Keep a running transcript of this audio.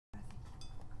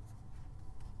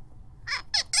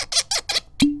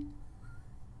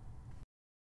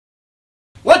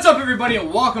What's up, everybody,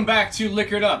 and welcome back to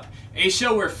Liquored Up, a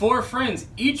show where four friends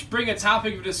each bring a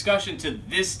topic of discussion to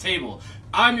this table.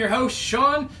 I'm your host,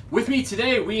 Sean. With me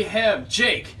today, we have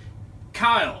Jake,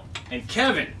 Kyle, and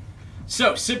Kevin.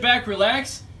 So, sit back,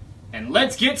 relax, and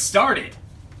let's get started.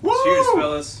 Woo! Cheers,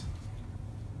 fellas.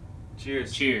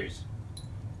 Cheers. Cheers.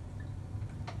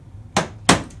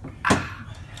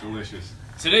 Delicious.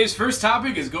 Today's first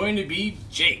topic is going to be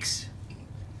Jake's.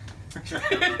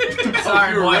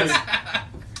 Sorry, boys.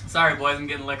 Sorry, boys. I'm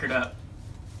getting liquored up.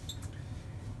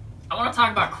 I want to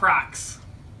talk about Crocs.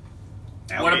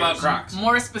 What about Crocs?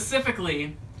 More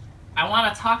specifically, I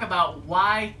want to talk about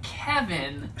why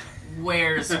Kevin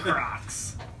wears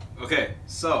Crocs. Okay,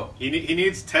 so He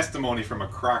needs testimony from a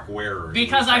Croc wearer.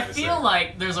 Because I feel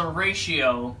like there's a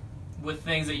ratio with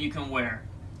things that you can wear.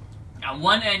 On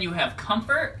one end, you have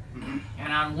comfort,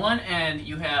 and on one end,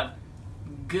 you have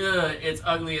good, it's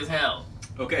ugly as hell.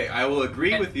 okay, I will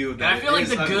agree with you that And I feel like it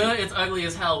is the ugly. good, it's ugly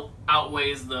as hell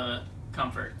outweighs the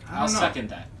comfort. I'll second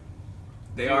that.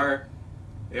 They are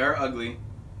ugly.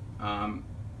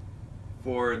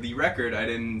 For the record, I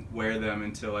didn't wear them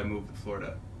until I moved to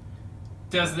Florida.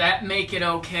 Does that make it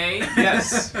okay?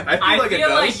 Yes, I feel I like feel it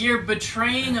does. like you're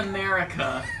betraying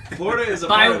America Florida is a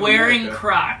by part of wearing America.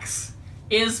 Crocs.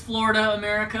 Is Florida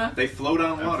America? They float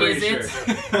on I'm water. Is pretty it?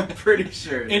 sure. I'm pretty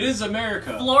sure. It is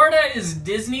America. Florida is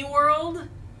Disney World,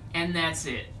 and that's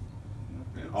it.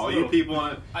 All you people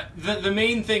on The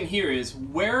main thing here is,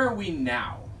 where are we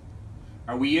now?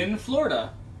 Are we in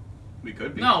Florida? We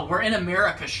could be. No, we're in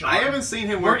America, Sean. I haven't seen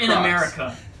him wear We're in Crocs.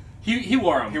 America. He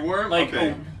wore them. He wore 'em? like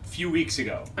Okay. a few weeks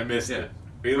ago. I missed Yeah. it.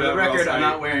 For the record, I'm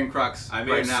not wearing Crocs I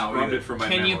may right have now. scrubbed either. it from my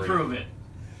Can memory. you prove it?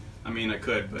 I mean, I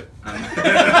could, but I'm not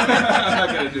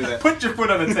gonna do that Put your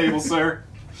foot on the table, sir.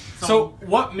 So,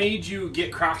 what made you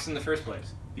get Crocs in the first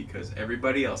place? because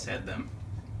everybody else had them,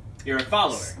 You're a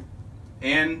follower.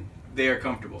 and they are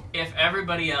comfortable. If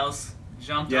everybody else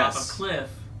jumped Yes. off a cliff,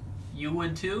 you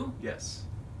would too? Yes,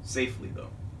 safely though.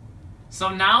 So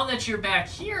now that you're back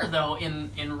here, though,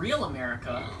 in real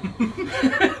America,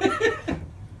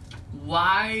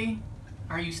 why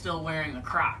are you still wearing the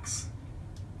Crocs?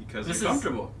 Because This they're is-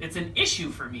 comfortable. It's an issue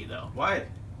for me, though. Why?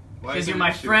 Why Because is you're it my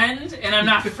an issue? friend, and I'm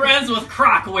not friends with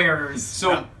Croc wearers.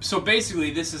 So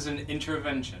basically, this is an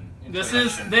intervention. This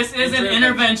is an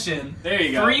intervention. There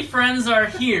you go. 3 friends are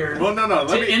here Well, no. Let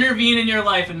to me intervene in your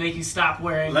life and make you stop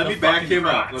wearing. let the me back fucking him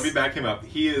up. Crocs. Let me back him up.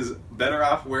 He is better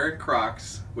off wearing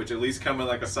Crocs, which at least come in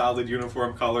like a solid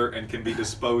uniform color and can be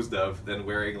disposed of, than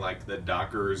wearing like the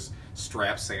Dockers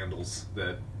strap sandals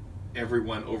that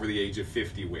everyone over the age of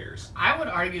 50 wears. I would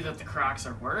argue that the Crocs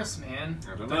are worse, man.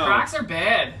 I don't The know. Crocs are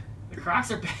bad. The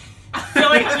Crocs are bad. I feel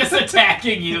like I'm just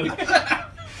attacking you.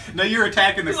 No, you're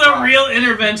attacking the This is a Crocs. real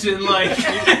intervention, like.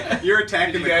 You're Did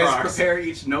attacking you the guys Crocs. prepare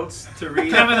each notes to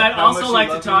read? Kevin, I'd how much also you like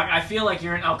to love talk. me? I feel like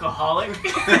you're an alcoholic.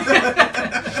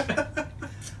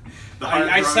 The hard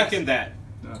I drugs. second that.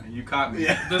 No, you caught me.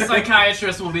 Yeah. The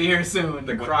psychiatrist will be here soon.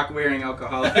 The Croc-wearing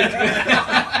alcoholic.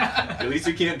 At least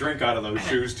you can't drink out of those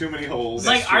shoes. Too many holes.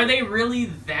 Like, are they really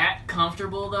that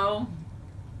comfortable though?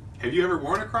 Have you ever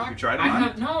worn a Croc? You tried I them on?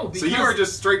 have no. Because So you are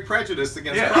just straight prejudiced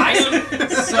against Yeah. I Crocs.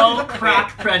 am so Croc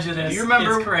prejudiced. Do you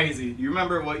remember? It's crazy. You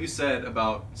remember what you said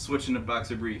about switching to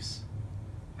boxer briefs?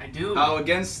 I do. How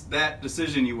against that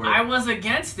decision you were. I was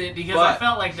against it because I But-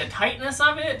 felt like the tightness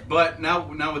of it. But now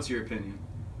what's your opinion?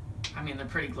 I mean, they're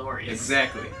pretty glorious.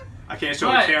 Exactly. I can't show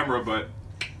But- the camera, but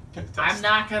I'm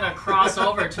not gonna cross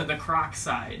over to the Croc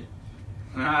side.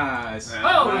 Ah,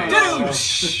 Oh,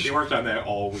 nice. dude! He worked on that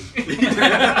all week.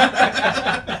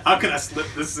 How can I slip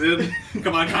this in?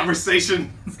 Come on,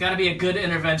 conversation. It's got to be a good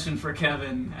intervention for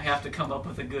Kevin. I have to come up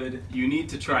with a good You need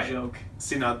to try it. joke.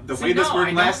 See, now, the See, way this no,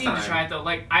 worked I last don't need to try time. it though.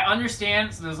 Like, I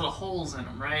understand. So there's little holes in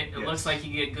them, right? It Yes. looks like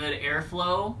you get good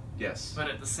airflow, Yes. but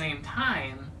at the same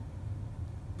time,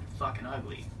 they're fucking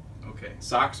ugly. Okay.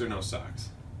 Socks or no socks?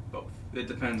 Both. It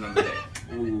depends on the day.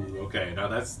 Ooh, okay. Now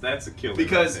that's a killer.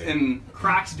 Because right there. in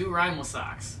Crocs do rhyme with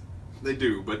socks. They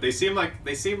do, but they seem like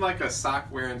a sock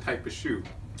wearing type of shoe.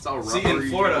 It's all See, rubbery. in you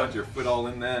Florida- don't want your foot all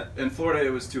in that. Florida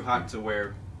it was too hot to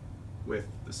wear with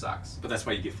the socks. But that's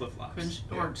why you get flip flops.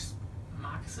 Or just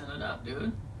moccasin it up,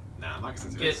 dude. Nah,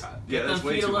 moccasins Get, are hot. Yeah, get that's them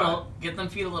way feet a too little. hot. Get them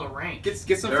feet a little rank. Get some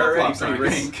They're flip already flops on.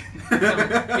 pretty rank. Get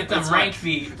them That's rank why-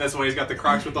 feet. That's why he's got the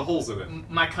Crocs with the holes in it.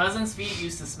 My cousin's feet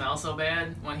used to smell so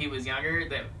bad when he was younger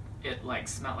that it like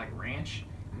smelled like ranch.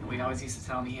 And we always used to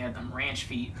tell him he had them ranch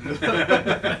feet.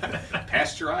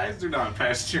 Pasteurized or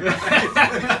non-pasteurized?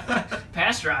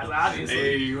 Pasteurized, obviously.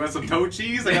 Hey, you want some toe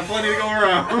cheese? I got plenty to go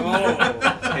around.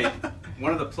 Oh, hey,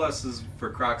 one of the pluses for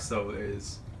Crocs though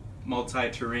is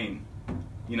multi-terrain.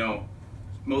 You know,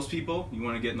 most people, you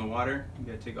want to get in the water, you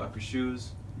got to take off your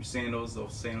shoes, your sandals.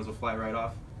 Those sandals will fly right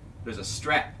off. There's a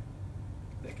strap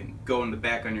that can go in the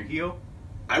back on your heel.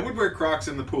 I would wear Crocs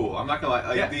in the pool. I'm not gonna lie.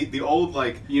 Like, Yeah. the old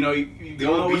like You know, you The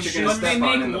don't know old what beach you're gonna shoes. But they step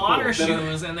on in make the water pool.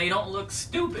 shoes and they don't look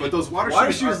stupid. But those water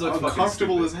Water shoes shoes are look fucking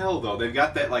uncomfortable stupid. as hell, though. They've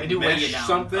got that like They do weigh you mesh down.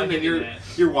 something, I'll and give you you're that.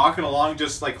 you're walking along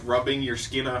just like rubbing your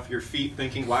skin off your feet,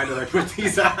 thinking, "Why did I put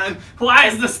these on?" Why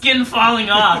is the skin falling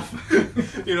off?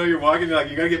 You know, you're walking, you're like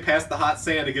you gotta get past the hot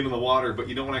sand to get in the water, but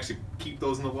you don't want to actually keep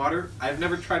those in the water. I've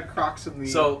never tried Crocs in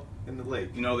the lake.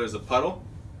 You know, there's a puddle.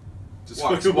 Just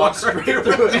Walk fucking walk straight right through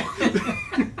through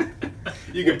it.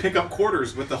 You can pick up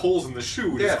quarters with the holes in the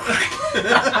shoe. Yeah.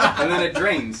 And then it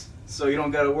drains, so you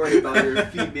don't got to worry about your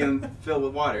feet being filled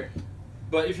with water.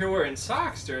 But if you're wearing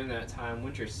socks during that time,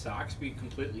 wouldn't your socks be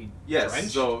completely Yes.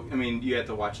 drenched? So I mean, you have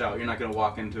to watch out. You're not going to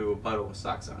walk into a puddle with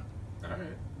socks on. All right.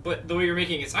 But the way you're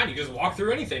making it sound, you just walk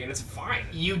through anything and it's fine.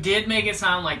 You did make it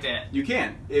sound like that. You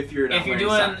can if you're not If you're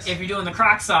wearing doing socks. if you're doing the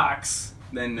Croc socks,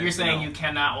 Then you're saying no. you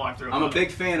cannot walk through. I'm a puddle.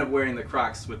 big fan of wearing the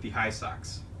Crocs with the high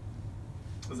socks.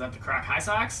 Was that the Croc high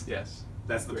socks? Yes.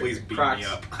 That's the Wear please the beat Crocs. me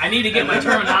up. I need to get my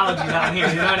terminology down here.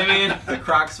 You know what I mean? The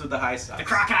Crocs with the high socks. The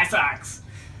Croc high socks.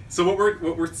 So what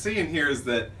we're seeing here is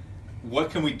that what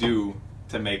can we do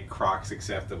to make Crocs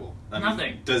acceptable? I mean,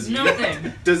 Nothing. Does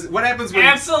Nothing. Does what happens when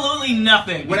Absolutely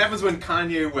nothing. what happens when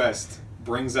Kanye West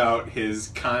brings out his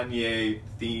Kanye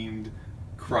themed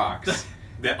Crocs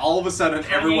that all of a sudden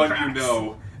Kanye everyone Crocs. you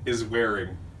know is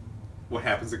wearing? What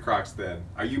happens to Crocs then?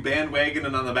 Are you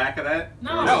bandwagoning on the back of that?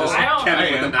 No, Or is it just I don't- Kevin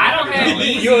I with am. a I don't knife have in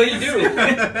his Yeezys. You do.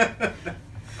 belly?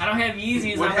 I don't have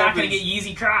Yeezys. What I'm not going to happens get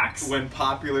Yeezy Crocs. When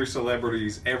popular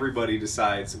celebrities, everybody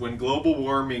decides, when global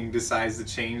warming decides to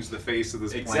change the face of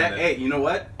this planet, Exactly. Hey, you know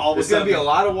what? All of a There's going to be a sudden-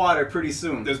 lot of water pretty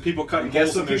soon. there's people cutting And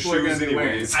guess holes in what their people are shoes gonna be wearing?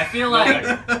 anyways. I feel like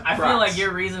Crocs.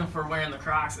 your reason for wearing the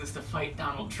Crocs is to fight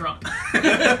Donald Trump.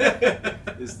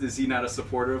 Is he not a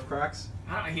supporter of Crocs?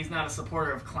 I don't know, he's not a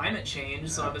supporter of climate change,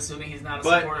 so I'm assuming he's not a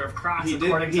But supporter of Crocs he did-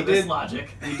 according he to this did- logic.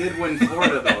 He did win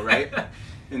Florida, though, right?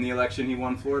 In the election, he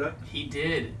won Florida. He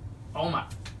did. Oh my.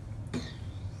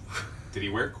 Did he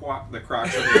wear the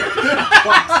Crocs?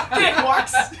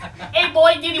 Quacks. Hey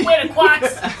boy, did he wear the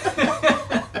Quacks?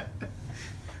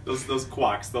 those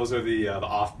Quacks, those are the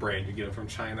off-brand. You get them from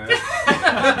China.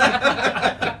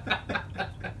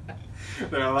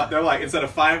 They're like, instead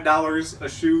of $5 a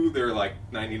shoe, they're like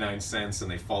 99 cents, and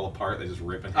they fall apart. They just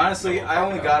rip and Honestly, fall I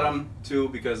apart. only got them too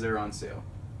because they were on sale.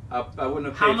 I wouldn't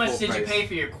have paid How much full did you price. pay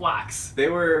for your Quacks? They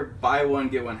were buy one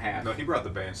get one half. No, he brought the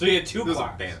band. So you had two Those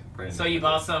are Crocs. brand So you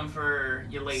bought some for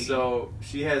your lady. So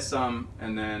she has some,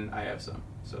 and then I have some.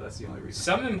 So that's the only reason.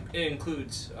 Some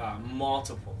includes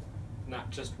multiple, not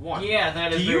just one. Yeah,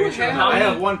 that is Do very you true. have- How I many,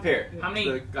 have one pair. how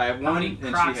many- I have how one, many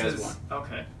and Crocs she has is... one.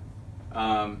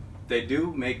 Okay. They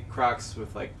do make Crocs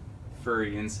with like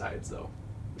furry insides though,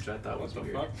 which I thought What was the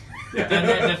weird. fuck? Yeah. Then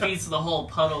that defeats the whole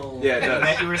puddle Yeah, it does.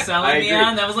 that you were I selling me agree.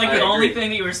 on. That was like I the only agree. thing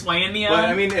that you were swaying me on. But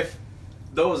I mean, if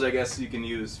those, I guess you can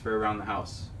use for around the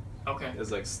house Okay,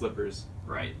 as like slippers.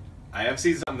 right. I have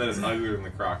seen something that is uglier than the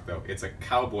Croc, though. It's a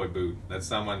cowboy boot that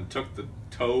someone took the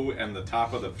toe and the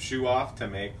top of the shoe off to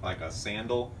make like a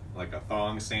sandal, like a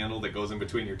thong sandal that goes in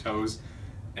between your toes.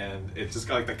 And it's just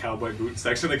got like the cowboy boot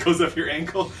section that goes up your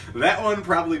ankle. That one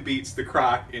probably beats the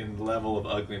Croc in level of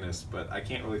ugliness, but I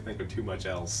can't really think of too much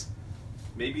else.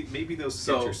 Maybe those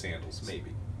Skechers sandals,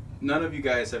 maybe. None of you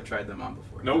guys have tried them on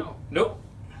before. Nope. Nope.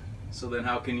 So then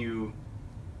how can you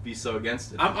be so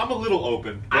against it? I'm a little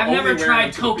open. but I've only never wearing tried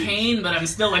them to the beach. cocaine, but I'm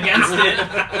still against it.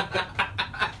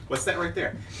 What's that right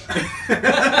there?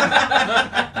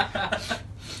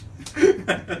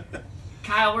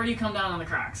 Kyle, where do you come down on the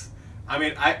Crocs? I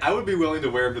mean, I would be willing to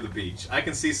wear them to the beach. I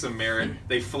can see some merit.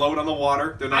 They float on the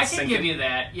water. They're not I can sinking. give you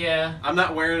that, yeah. I'm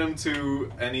not wearing them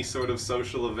to any sort of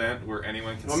social event where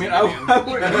anyone can I see mean, me. I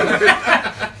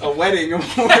would a wedding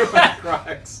of more of my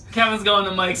Crocs. Kevin's going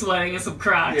to Mike's wedding in some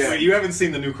Crocs. Yeah. Wait, you haven't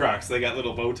seen the new Crocs. They got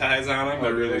little bow ties on them. Oh,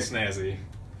 They're really really? snazzy.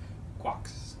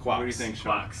 Quacks. Quacks. What do you think,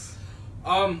 Sean? Crocs.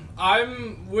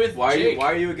 I'm with Why Jake.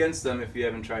 are you against them if you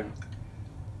haven't tried them?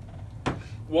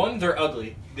 One, they're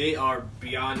ugly. They are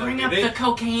beyond Bring ugly. up the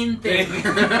cocaine They,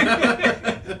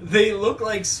 thing. they look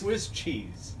like Swiss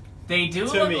cheese They do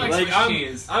to look me. like Swiss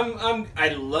cheese. I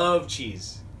love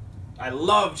cheese. I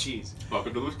love cheese.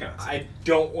 Welcome to Wisconsin. I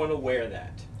don't want to wear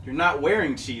that. You're not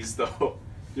wearing cheese though.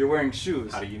 You're wearing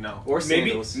shoes. How do you know? Or Maybe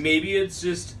sandals. maybe it's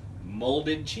just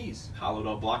molded cheese. Hollowed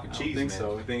out block of I cheese, don't think man.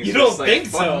 so. I think it's You just don't like think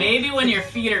fun. so? Maybe when your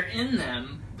feet are in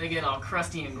them, they get all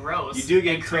crusty and gross. You do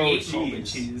get and create cold molded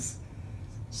cheese. cheese.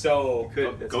 So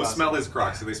Could, that's Go possible. smell his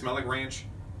Crocs. Do they smell like ranch?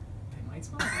 They might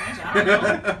might smell like ranch. I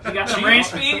don't know. You got some ranch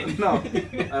feet? No,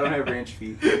 I don't have ranch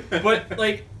feet. But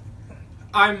like,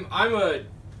 I'm a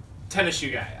tennis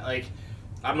shoe guy. Like,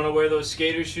 I'm gonna wear those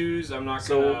skater shoes. I'm not gonna.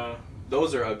 So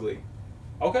those are ugly.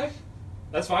 Okay,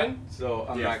 that's fine. So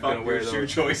I'm Yeah, not fuck gonna wear your those shoe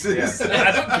choices.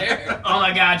 I don't care. Oh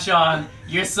my God, Sean,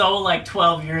 you're so like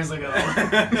 12 years ago.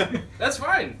 That's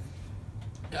fine.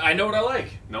 I know what I like.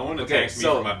 No one Okay, attacks me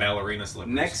so for my ballerina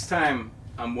slippers. Next time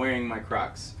I'm wearing my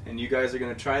Crocs, and you guys are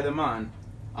gonna try them on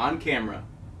camera.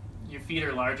 Your feet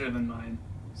are larger than mine.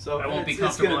 So I won't be it's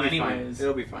gonna comfortable be fine. anyways.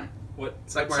 It'll be fine. What?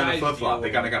 It's like wearing a flip flop.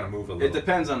 They kind of got to move a little. It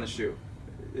depends on the shoe.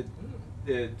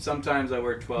 Sometimes I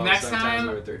wear 12. Next sometimes time,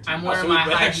 I wear 13. I'm Oh, wearing so my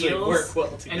we high actually work heels, well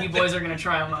and together. you boys are gonna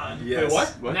try them on. Yes.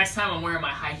 Wait, what? Next time, I'm wearing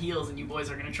my high heels, and you boys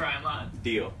are gonna try them on.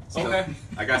 Deal. Okay.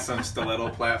 I got some stiletto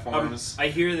platforms. I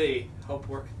hear they help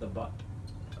work the butt.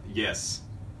 Yes.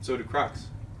 So do Crocs.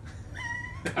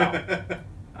 Oh.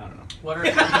 I don't know. What are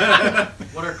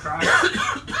what are Crocs?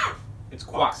 It's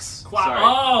quacks. Sorry.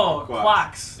 Oh, Quacks.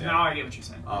 quacks. Yeah. Now I get what you're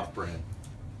saying. Off-brand.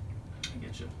 I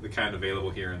get you. The kind available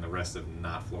here in the rest of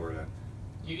not Florida.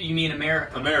 You mean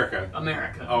America? America.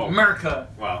 America. Oh. America.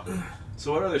 Wow.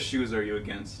 So what other shoes are you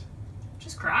against?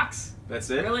 Just Crocs. That's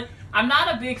it? Really? I'm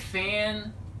not a big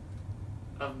fan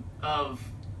of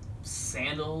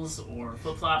sandals or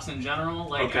flip flops in general.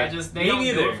 Like Okay. they Me don't do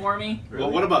neither. it for me. Really?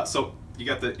 Well, what about you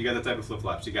got the type of flip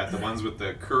flops. You got the ones with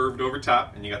the curved over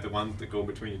top, and you got the ones that go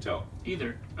between your toe.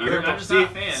 Either. Either. I'm just see,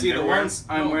 not a fan. See the They're wearing- ones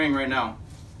I'm wearing right now.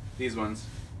 These ones.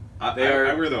 I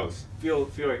wear those. Feel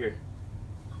right here.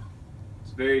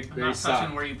 It's very I'm very not soft.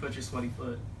 touching where you put your sweaty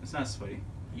foot. It's not sweaty.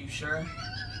 You sure?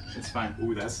 It's fine.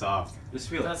 Ooh, that's soft. Just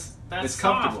feel it. That's It's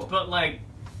soft, comfortable. but like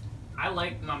I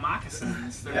like my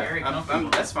moccasins. They're very I'm- comfortable.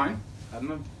 that's fine.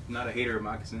 I'm not a hater of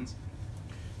moccasins.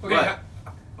 Okay. But-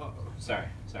 Sorry.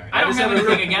 I don't just have have a anything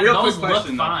real- against real those. quick Look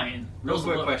question, though. fine. Real Those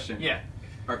quick look- question. Yeah.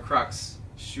 Are Crocs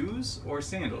shoes or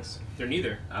sandals? They're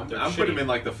neither. I'm They're putting shitty. them in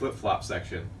like the flip flop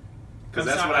section because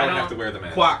I'm that's sorry, what I would I have to don't- wear them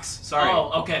as. Quacks. Sorry.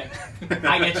 Oh, okay.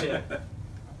 I get you.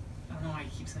 I don't know why you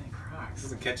keep saying I Crocs.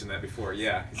 wasn't catching that before.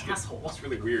 Yeah. Asshole. It's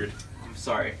really weird. I'm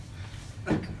sorry.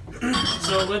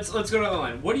 So let's go down the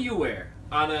line. What do you wear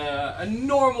on a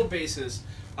normal basis?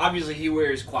 Obviously, he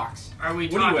wears quacks. Are we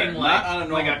What do you wear? talking Not like, on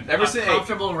a like normal- a, ever a since-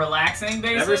 comfortable, relaxing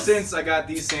basis? Ever since I got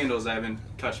these sandals, I haven't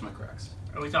touched my Crocs.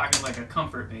 Are we talking like a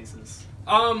comfort basis?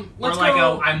 Let's or like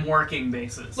go. a I'm working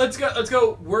basis? Let's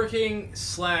go. Working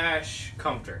 /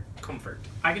 comfort.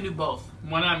 I can do both.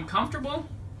 When I'm comfortable,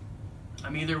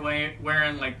 I'm either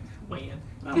wearing like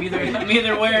I'm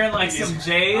either wearing like some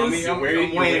J's. I'm Where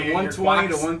you weighing your 120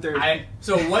 to Crocs? 130.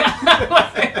 So what?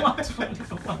 120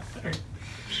 to 130.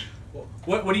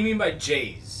 What do you mean by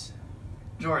J's?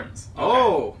 Jordans.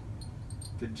 Oh,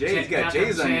 the J's got them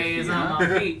J's on your J's feet. on huh?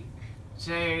 my feet.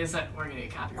 J's. We're gonna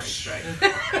get copyright strike.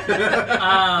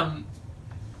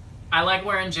 I like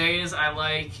wearing J's. I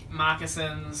like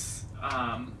moccasins,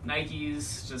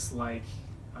 Nikes, just like.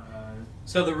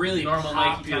 So the really Normal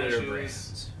Nike popular kinda shoes.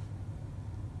 brands.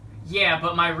 Yeah,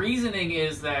 but my reasoning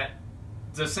is that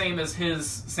the same as his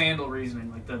sandal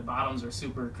reasoning. Like the bottoms are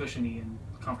super cushiony and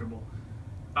comfortable.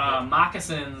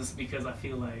 Moccasins, because I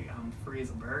feel like I'm free as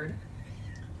a bird,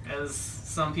 as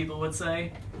some people would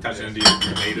say. Touching into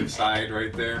your native side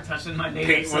right there. Touching my native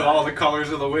Paint with side. all the colors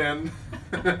of the wind.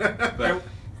 But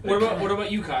What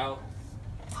about you, Kyle?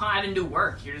 I didn't do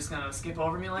work. You're just gonna skip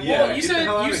over me like Yeah, that? you get the said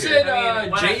hell you outta said here. I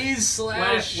mean, when I- J's / When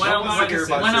Don't I'm, care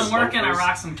about when your I'm working, I loafers.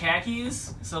 rock some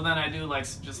khakis. So then I do like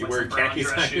just You like wear some brown khakis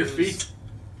dress on your shoes. feet?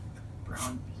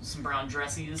 Some brown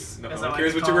dressies. No as I one like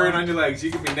cares to what call you're wearing them. on your legs.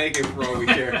 You can be naked for all we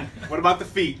care. What about the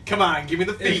feet? Come on, give me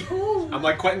the feet. I'm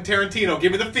like Quentin Tarantino.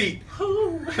 Give me the feet.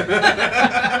 All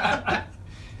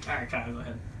right, Kyle, go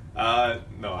ahead.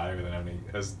 No, I really don't have any.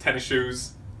 It was tennis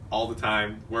shoes all the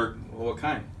time. Work, well, what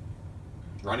kind?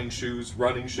 running shoes,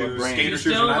 brand? skater You shoes,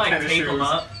 still are not like tennis tape shoes. them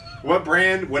up. What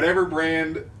brand? Whatever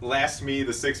brand lasts me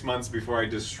the 6 months before I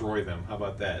destroy them. How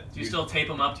about that? Do you still tape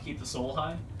them up to keep the sole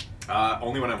high?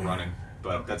 Only when I'm running,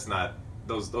 but that's not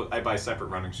those. I buy separate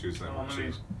running shoes than Oh, work maybe-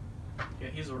 shoes. Yeah,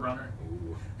 he's a runner.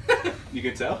 Ooh. You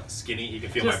can tell. Skinny. He can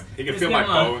feel Just- my. He can just feel give my him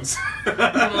a- bones. Give him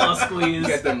a little squeeze. You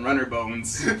got them runner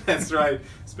bones. That's right.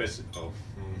 Especially. Oh.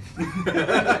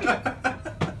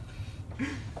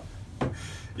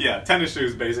 Yeah, tennis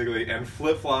shoes basically, and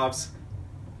flip flops.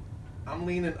 I'm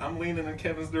leaning in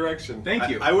Kevin's direction. Thank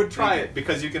you. I would try Thank it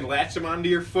because you can latch them onto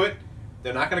your foot.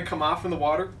 They're not going to come off in the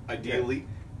water, ideally,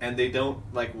 and they don't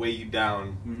like weigh you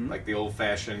down like the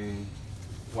old-fashioned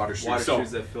water shoes. Water So,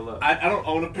 shoes that fill up. I don't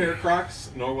own a pair of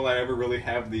Crocs, nor will I ever really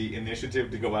have the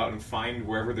initiative to go out and find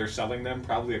wherever they're selling them.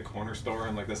 Probably a corner store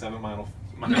on like the 7 mile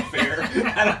my fair.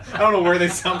 I don't know where they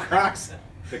sell Crocs.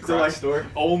 The So, Croc like, store.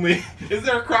 Only is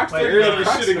there a Croc store? Wait, You're yeah,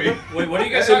 shitting me. Wait, what are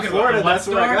you guys In talking Florida, about? that's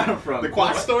where I store? got them from. The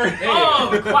Quack store. Oh,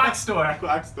 the Croc store.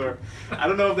 Quack store. I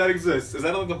don't know if that exists. Is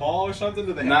that like the mall or something?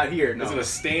 Do they have- Not here, no. Is it a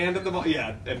stand at the mall?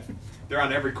 Yeah, and they're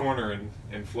on every corner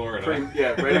in Florida.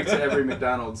 Yeah, right next to every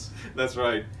McDonald's. That's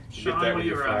right. Sean, Get that what with are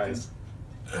you your rocking?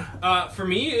 fries. For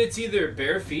me, it's either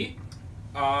bare feet.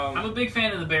 I'm a big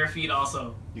fan of the bare feet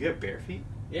also. You got bare feet?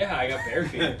 Yeah, I got bare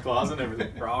feet. Claws and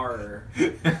everything. Rawr.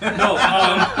 No,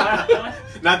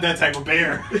 not that type of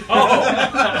bear.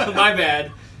 Oh, my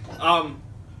bad.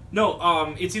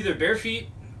 No, it's either bare feet,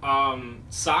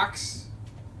 socks,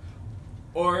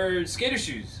 or skater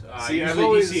shoes. See, I've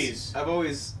usually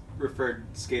always referred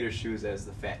skater shoes as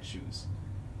the fat shoes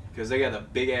because they got a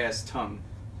big ass tongue.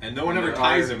 And no one And ever they're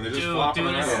ties all- them. They're just Dude, flopping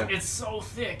dude, around. it's so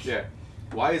thick. Yeah.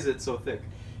 Why is it so thick?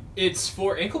 It's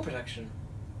for ankle protection.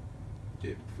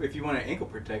 If you want an ankle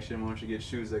protection, why don't you get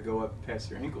shoes that go up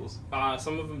past your ankles?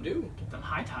 Some of them do. Get them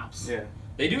high tops. Yeah.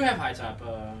 They do have high top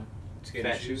skater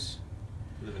Fat shoes.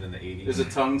 Living in the 80s. Is the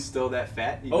tongue still that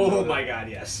fat? You Oh know my that- god,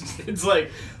 yes. It's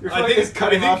like Your fucking is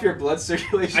cutting off your blood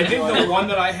circulation. I think the one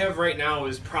that I have right now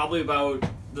is probably about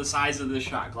the size of this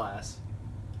shot glass.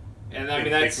 And I mean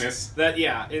In that's thickness? that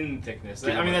yeah, in thickness.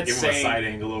 Give I mean him that's give him a saying side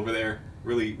angle over there.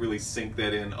 Really sink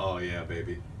that in. Oh yeah,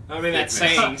 baby. I mean that's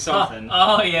thickness. saying something.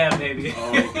 Oh yeah, baby.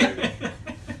 Oh,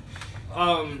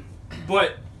 baby.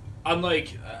 But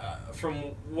unlike from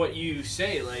what you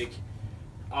say, like,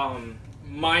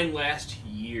 mine last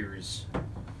years.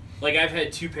 Like I've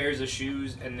had 2 pairs of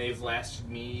shoes and they've lasted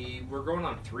me. We're going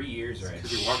on 3 years right.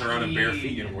 Because you're walking around in bare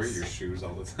feet, you don't wear Jeez. your shoes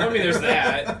all the time. I mean, there's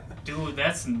that. Dude,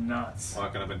 that's nuts.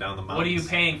 Walking up and down the mountains. What are you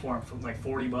paying for them? For like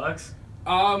 $40?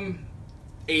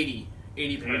 80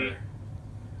 per. 80.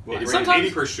 Well, And you're sometimes-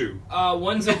 80 per shoe.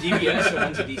 One's a DBS and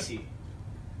one's a DC.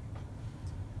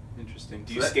 Interesting.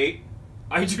 Do you So that- skate?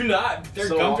 I do not. They're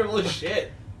So- comfortable as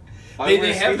shit. I They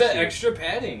wear have skate that shoes. extra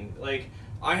padding. Like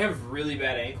I have really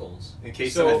bad ankles. In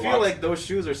case So I someone feel walks- like those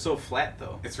shoes are so flat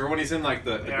though. It's for when he's in like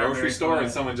the They are grocery very store and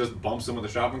flat. someone just bumps him with a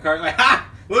shopping cart. Like, ha!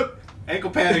 Look! Ankle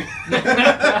padding.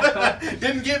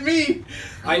 Didn't get me!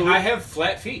 I have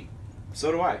flat feet.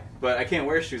 So do I, but I can't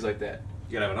wear shoes like that.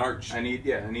 You gotta have an arch. I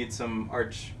need some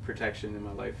arch protection in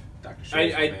my life. Dr.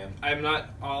 Scholl's my man. I'm not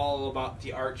all about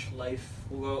the arch life.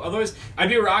 Well, otherwise, I'd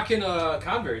be rocking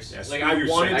Converse. Yeah, like screw I your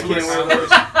wanted shit. to I can't wear wear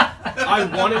Converse. I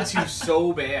wanted to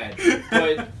so bad,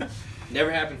 but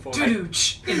never happened for me. Dude,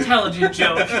 intelligent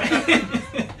joke.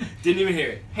 Didn't even hear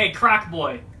it. Hey, Croc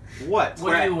boy, What?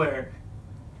 what do you wear?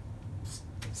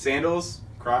 Sandals,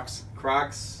 Crocs,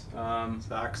 Crocs.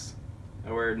 socks,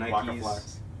 I wear Waka Nikes,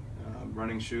 Flocks.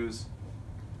 running shoes.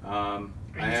 Are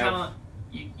I you have, telling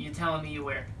you telling me you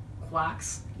wear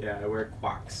quacks? yeah, I wear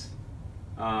Quacks.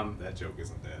 That joke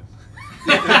isn't dead.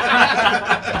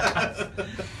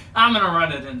 I'm gonna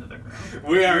run it into the ground.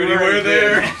 We already You already were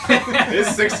there. did.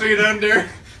 It's 6 feet under.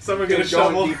 Someone get a Just going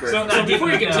shovel. deeper. So Not before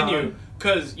we deep continue, down.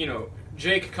 because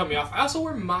Jake cut me off. I also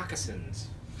wear moccasins.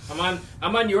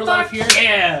 I'm on your life Fuck here.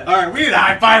 yeah! Alright, we need a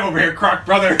high five over here, Croc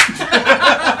brother.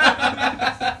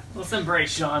 Let's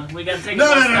embrace Sean. We gotta take No, it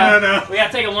one no, step. no, no, no. We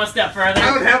gotta take it one step further.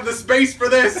 I don't have the space for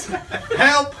this.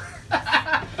 Help!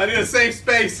 I need a safe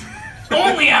space.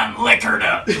 Only on Liquored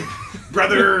Up.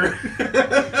 Brother.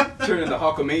 Turn into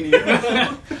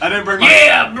Hulkamania. I didn't bring my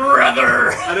Yeah,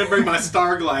 brother. I didn't bring my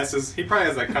star glasses. He probably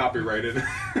has that copyrighted.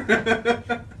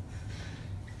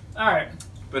 All right.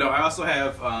 But no, I also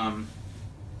have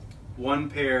one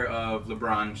pair of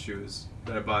LeBron shoes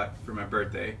that I bought for my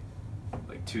birthday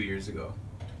like 2 years ago.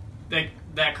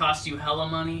 That cost you hella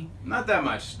money. Not that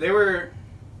much. I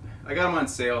got them on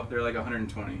sale. They're like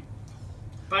 120.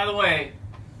 By the way,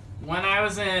 when I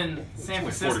was in San $40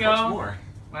 Francisco, more.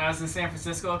 when I was in San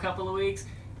Francisco a couple of weeks,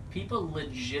 people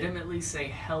legitimately say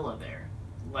hella there,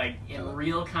 like in Hella.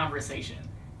 real conversation.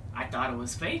 I thought it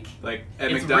was fake. Like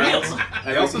at It's McDonald's. real.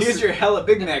 They also Here's s- your hella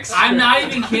Big Macs. I'm not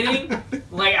even kidding.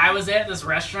 Like I was at this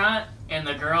restaurant and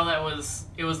the girl it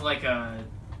was like a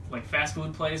fast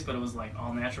food place, but it was like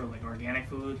all natural, like organic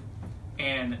food.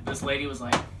 And this lady was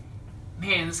like,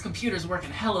 "Man, this computer's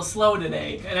working hella slow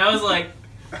today." And I was like,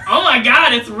 "Oh my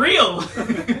god, it's real."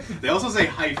 They also say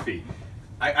hyphy.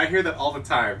 I hear that all the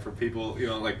time from people,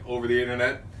 like over the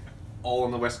internet. All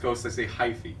on the West Coast, they say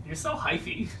hyphy. You're so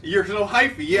hyphy. You're so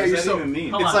hyphy. Yeah, What does you're that so. even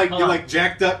mean? Hold It's on, like hold you're on. like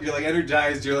jacked up. You're like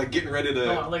energized. You're like getting ready Hold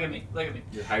on, to. look at me. Look at me.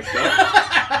 You're hyped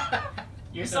up.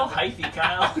 You're so hyphy,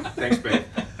 Kyle. Thanks, babe.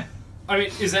 I mean,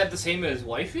 is that the same as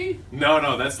wifey?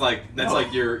 No, that's like No.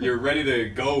 you're ready to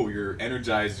go. You're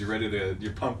energized.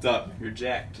 You're pumped up. You're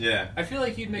jacked. Yeah. I feel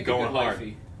like you'd make Going a good hard.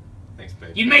 wifey. Thanks,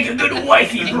 babe. You'd make a good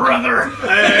wifey, brother.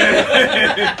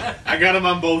 I got them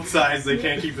on both sides. They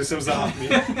can't keep the Sims off me.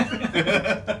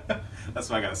 That's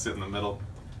why I gotta sit in the middle.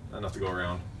 Not enough to go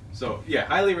around. So yeah,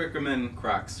 highly recommend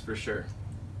Crocs for sure.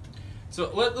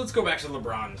 So let's go back to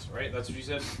LeBrons, right? That's what you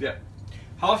said? Yeah.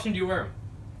 How often do you wear them?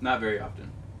 Not very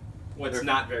often. What's They're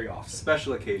not very often?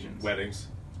 Special occasions. Weddings.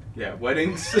 Yeah,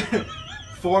 weddings,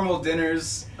 formal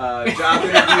dinners, job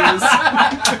interviews,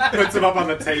 Puts them up on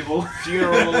the table.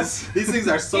 funerals. These things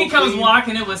are so He comes clean.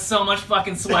 walking in with so much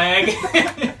fucking swag.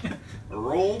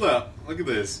 Rolled up. Look at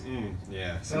this.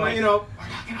 Yeah. So, Like, you know, we're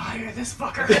not gonna hire this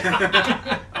fucker.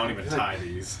 I don't even tie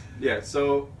these. yeah,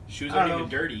 so, Shoes I aren't don't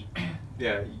even know. dirty.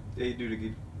 yeah, they do to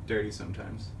get dirty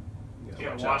sometimes. You gotta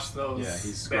Watch wash out. those Yeah, he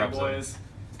bad scrubs them. boys.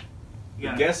 You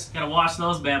gotta, Guess- gotta wash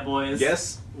those bad boys.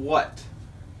 Guess what?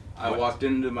 I What? walked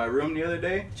into my room the other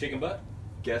day. Chicken butt?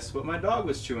 Guess what my dog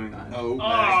was chewing on? Oh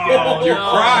my Oh, God. Your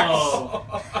no.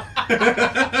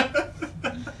 Crocs.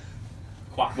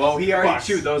 Quack. Well, he already Crocs.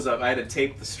 chewed those up. I had to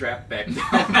tape the strap back down.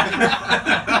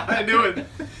 I knew it.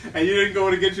 And you didn't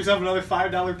go to get yourself another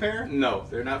 $5 pair? No,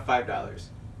 they're not $5.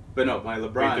 But no, my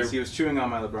LeBrons. they're- He was chewing on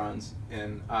my LeBrons,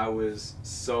 and I was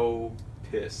so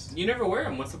pissed. You never wear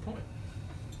them. What's the point?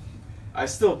 I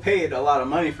still paid a lot of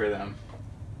money for them,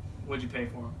 What'd you pay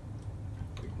for him?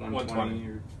 like 120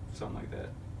 or something like that.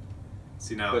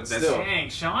 See, now, But that's... still. Dang,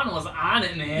 Sean was on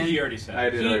it, man. He already said I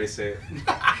it. did already say it.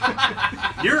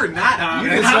 You're not on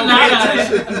You it. just I'm don't not pay on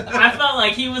it. attention. I felt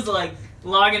like he was like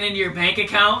logging into your bank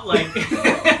account, like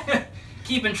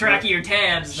keeping track of your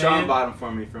tabs, Sean man. bought them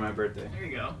for me for my birthday. There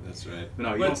you go. That's right. But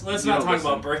no, you Let's don't- you not don't talk listen.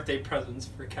 about birthday presents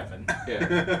for Kevin.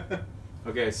 Yeah.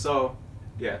 Okay, so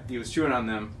yeah, he was chewing on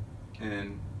them,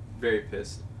 and very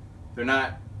pissed. They're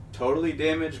not totally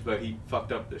damaged, but he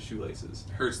fucked up the shoelaces.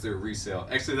 Hurts their resale.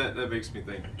 Actually, that makes me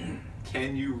think,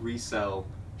 can you resell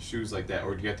shoes like that,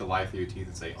 or do you have to lie through your teeth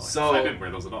and say, oh, So, I didn't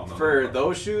wear those at all? No, For no.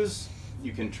 those shoes,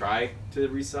 you can try to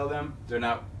resell them. They're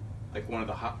not like one of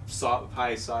the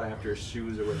high sought after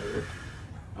shoes or whatever.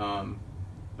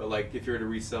 But like if you were to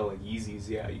resell like Yeezys,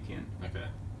 yeah, you can.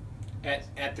 Okay.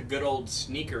 At the good old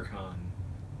sneaker con.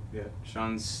 Yeah,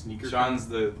 Sean's SneakerCon?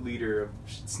 the leader of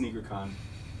SneakerCon,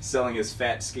 selling his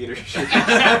fat skater shoes.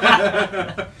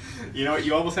 You know what?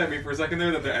 You almost had me for a second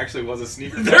there that there actually was a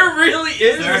sneaker. There really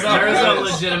is. There's a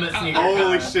legitimate sneaker.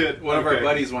 Holy con. shit! One of our Okay.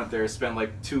 buddies went there, spent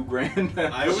like $2,000.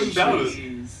 I wouldn't doubt it.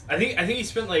 Jeez. I think he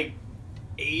spent like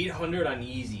 800 on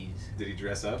Yeezys. Did he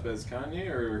dress up as Kanye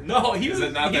or No, he is was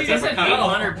it not that he- type Isn't of con?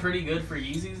 800 pretty good for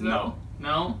Yeezys though? No.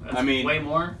 No? That's I mean- way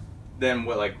more? Then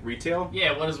what, like retail?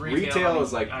 Yeah, what is retail? Retail on-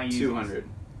 is like on Yeezys? 200.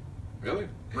 Really?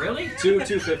 Really?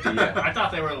 250, yeah. I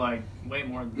thought they were like way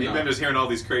more than We've No. been just hearing all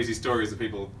these crazy stories of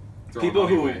people throwing People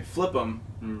money who away. flip them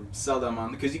and sell them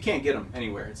on, because you can't get them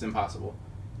anywhere. It's impossible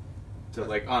to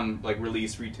like on like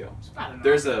release retail. I don't know.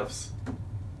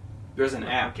 There's an Who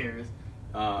app. cares?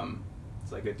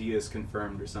 It's like Adidas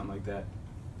Confirmed or something like that,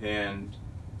 and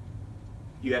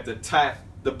you have to tap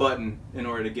the button in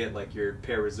order to get like your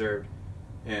pair reserved,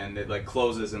 and it like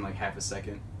closes in like half a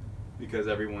second because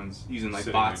everyone's using like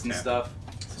Sitting there bots and tapping. stuff.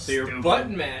 So you're Stupid.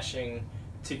 button mashing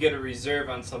to get a reserve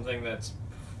on something that's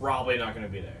probably not going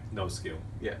to be there. No skill.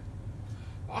 Yeah,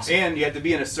 Awesome. and you have to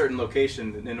be in a certain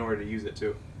location in order to use it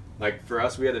too. Like for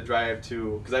us, we had to drive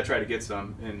to, because I tried to get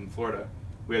some in Florida.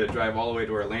 We had to drive all the way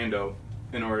to Orlando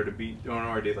in order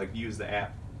to like use the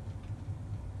app.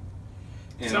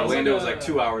 And Sounds Orlando like was a- like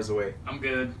 2 hours away. I'm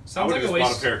good. I Sounds would like have a just bought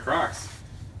waste. a pair of Crocs.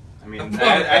 I mean, I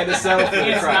had to settle for the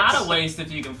It's Crocs. not a waste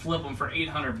if you can flip them for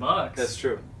 $800. That's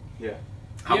true. Yeah,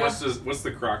 How Yeah. much what's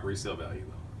the Croc resale value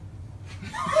though?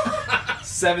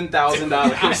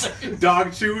 $7,000.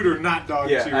 Dog chewed or not dog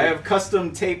Yeah, chewed? I have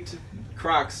custom taped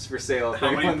Crocs for sale.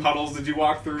 How many puddles did you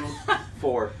walk through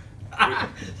 4.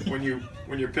 when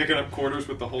you're picking up quarters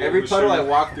with the hole? Every in the puddle shoe? I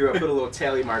walk through, I put a little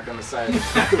tally mark on the side of the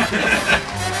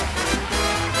shoe.